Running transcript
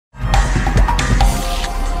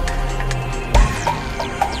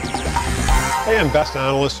AM Best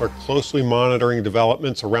analysts are closely monitoring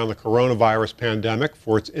developments around the coronavirus pandemic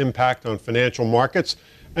for its impact on financial markets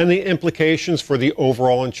and the implications for the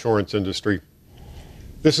overall insurance industry.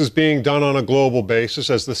 This is being done on a global basis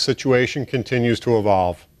as the situation continues to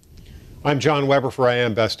evolve. I'm John Weber for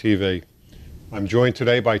AM Best TV. I'm joined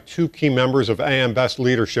today by two key members of AM Best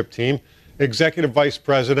leadership team, Executive Vice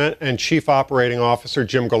President and Chief Operating Officer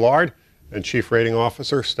Jim Gillard and Chief Rating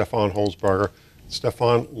Officer Stefan Holzberger.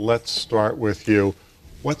 Stefan, let's start with you.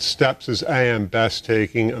 What steps is AM Best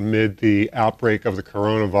taking amid the outbreak of the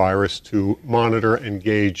coronavirus to monitor and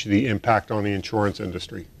gauge the impact on the insurance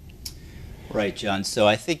industry? Right, John. So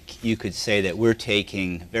I think you could say that we're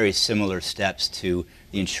taking very similar steps to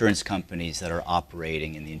the insurance companies that are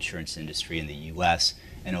operating in the insurance industry in the U.S.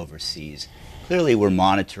 and overseas. Clearly, we're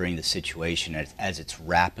monitoring the situation as it's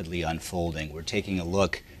rapidly unfolding. We're taking a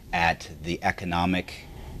look at the economic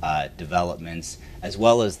developments, as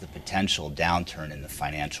well as the potential downturn in the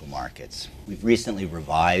financial markets. We've recently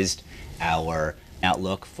revised our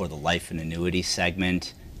outlook for the life and annuity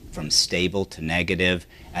segment from stable to negative,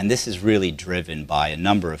 and this is really driven by a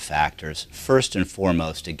number of factors. First and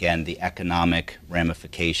foremost, again, the economic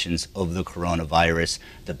ramifications of the coronavirus,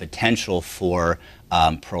 the potential for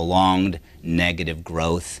prolonged negative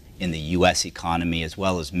growth in the U.S. economy, as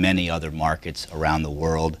well as many other markets around the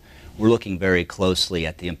world. We're looking very closely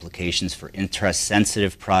at the implications for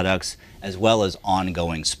interest-sensitive products, as well as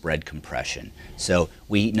ongoing spread compression. So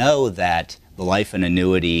we know that the life and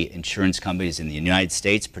annuity insurance companies in the United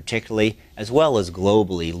States particularly, as well as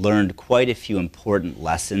globally, learned quite a few important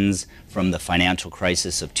lessons from the financial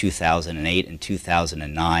crisis of 2008 and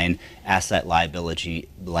 2009. Asset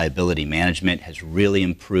liability management has really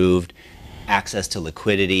improved. Access to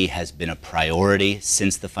liquidity has been a priority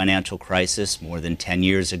since the financial crisis more than 10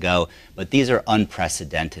 years ago, but these are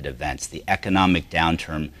unprecedented events. The economic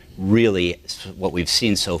downturn really, what we've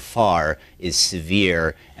seen so far, is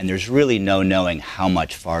severe, and there's really no knowing how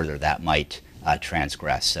much farther that might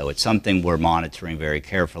transgress. So it's something we're monitoring very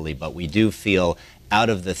carefully, but we do feel out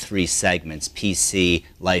of the three segments, PC,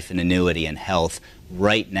 life and annuity, and health,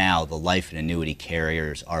 right now the life and annuity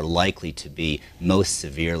carriers are likely to be most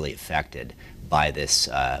severely affected by this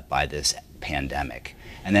pandemic.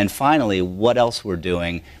 And then finally, what else we're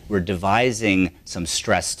doing, we're devising some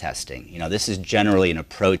stress testing. You know, this is generally an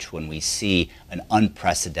approach when we see an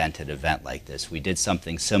unprecedented event like this. We did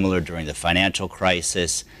something similar during the financial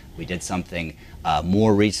crisis. We did something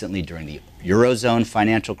more recently during the Eurozone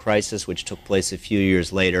financial crisis, which took place a few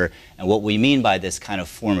years later. And what we mean by this kind of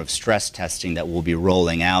form of stress testing that we'll be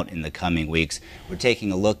rolling out in the coming weeks, we're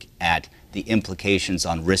taking a look at the implications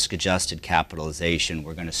on risk-adjusted capitalization.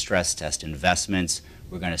 We're going to stress test investments.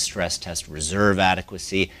 We're going to stress test reserve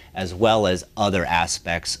adequacy, as well as other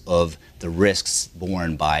aspects of the risks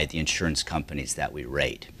borne by the insurance companies that we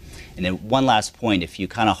rate. And then one last point, if you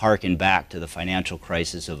kind of hearken back to the financial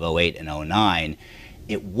crisis of 08 and 09,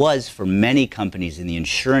 it was, for many companies in the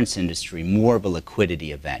insurance industry, more of a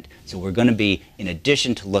liquidity event. So we're going to be, in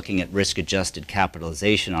addition to looking at risk-adjusted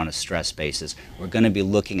capitalization on a stress basis, we're going to be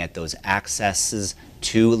looking at those accesses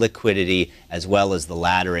to liquidity, as well as the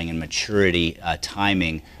laddering and maturity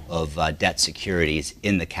timing of debt securities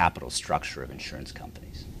in the capital structure of insurance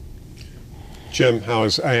companies. Jim, how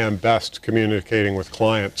is AM Best communicating with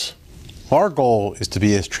clients? Our goal is to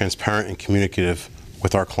be as transparent and communicative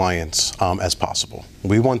with our clients as possible.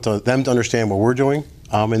 We want them to understand what we're doing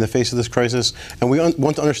in the face of this crisis, and we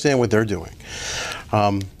want to understand what they're doing.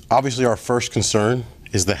 Obviously, our first concern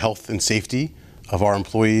is the health and safety of our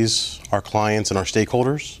employees, our clients, and our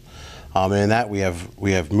stakeholders. And in that, we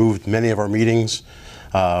have moved many of our meetings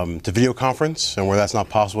to video conference, and where that's not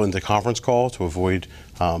possible, into conference call to avoid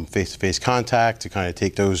face-to-face contact, to kind of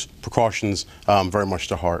take those precautions very much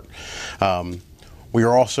to heart. We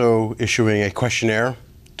are also issuing a questionnaire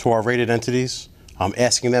to our rated entities,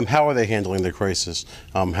 asking them how are they handling the crisis,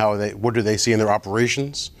 what do they see in their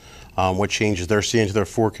operations, what changes they're seeing to their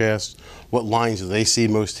forecasts, what lines do they see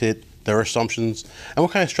most hit, their assumptions, and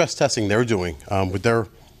what kind of stress testing they're doing with their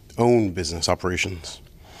own business operations.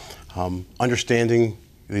 Understanding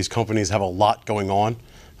these companies have a lot going on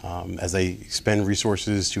as they expend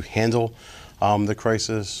resources to handle the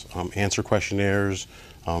crisis, answer questionnaires,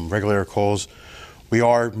 regular calls. We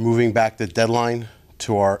are moving back the deadline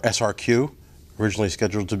to our SRQ, originally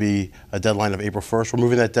scheduled to be a deadline of April 1st. We're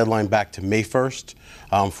moving that deadline back to May 1st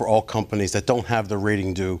for all companies that don't have the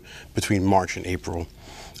rating due between March and April.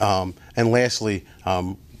 And lastly,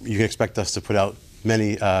 you can expect us to put out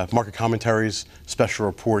many market commentaries, special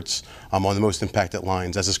reports on the most impacted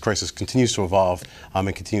lines as this crisis continues to evolve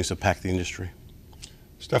and continues to impact the industry.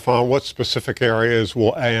 Stefan, what specific areas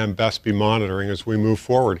will AM Best be monitoring as we move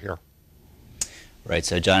forward here? Right,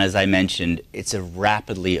 so John, as I mentioned, it's a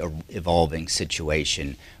rapidly evolving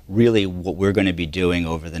situation. Really what we're going to be doing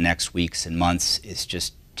over the next weeks and months is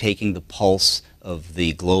just taking the pulse of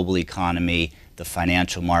the global economy, the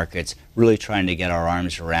financial markets, really trying to get our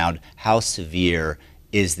arms around how severe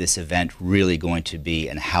is this event really going to be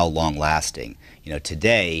and how long lasting. You know,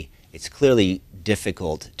 today it's clearly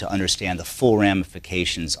difficult to understand the full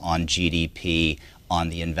ramifications on GDP, on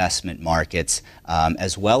the investment markets,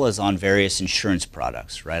 as well as on various insurance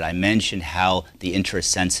products, right? I mentioned how the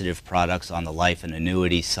interest-sensitive products on the life and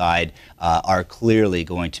annuity side are clearly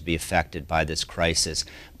going to be affected by this crisis.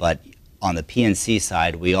 But on the P&C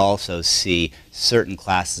side, we also see certain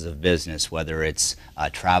classes of business, whether it's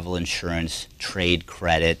travel insurance, trade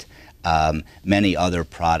credit, many other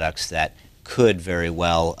products that could very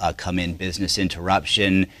well come in. Business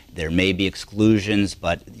interruption, there may be exclusions,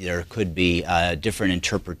 but there could be different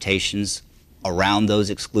interpretations around those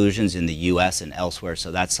exclusions in the U.S. and elsewhere,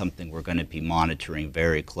 so that's something we're going to be monitoring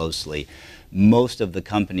very closely. Most of the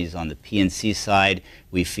companies on the P&C side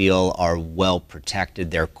we feel are well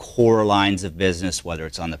protected. Their core lines of business, whether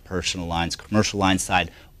it's on the personal lines, commercial lines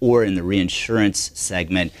side, or in the reinsurance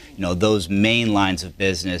segment, you know, those main lines of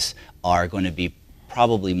business are going to be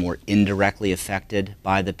probably more indirectly affected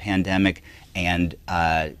by the pandemic, and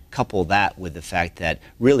couple that with the fact that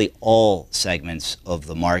really all segments of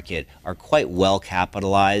the market are quite well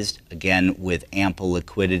capitalized, again with ample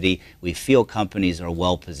liquidity. We feel companies are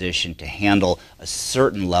well positioned to handle a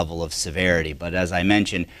certain level of severity, but as I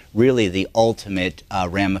mentioned, really the ultimate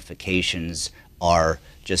ramifications are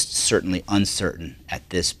just certainly uncertain at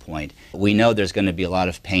this point. We know there's going to be a lot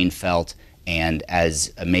of pain felt, and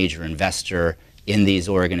as a major investor in these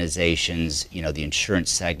organizations, you know, the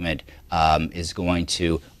insurance segment is going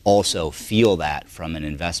to also feel that from an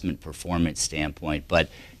investment performance standpoint. But,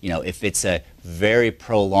 you know, if it's a very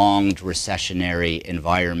prolonged recessionary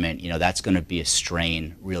environment, you know, that's going to be a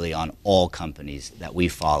strain really on all companies that we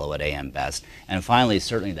follow at AM Best. And finally,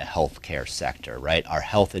 certainly the healthcare sector, right? Our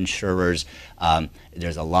health insurers,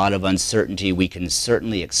 there's a lot of uncertainty. We can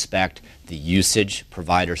certainly expect the usage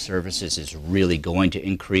provider services is really going to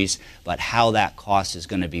increase, but how that cost is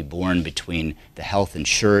going to be borne between the health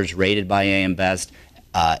insurers rated by AM Best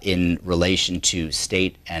in relation to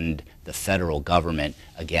state and the federal government,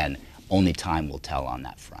 again, only time will tell on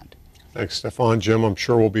that front. Thanks, Stefan. Jim, I'm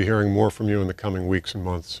sure we'll be hearing more from you in the coming weeks and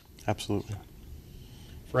months. Absolutely.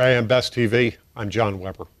 For AM Best TV, I'm John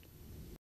Weber.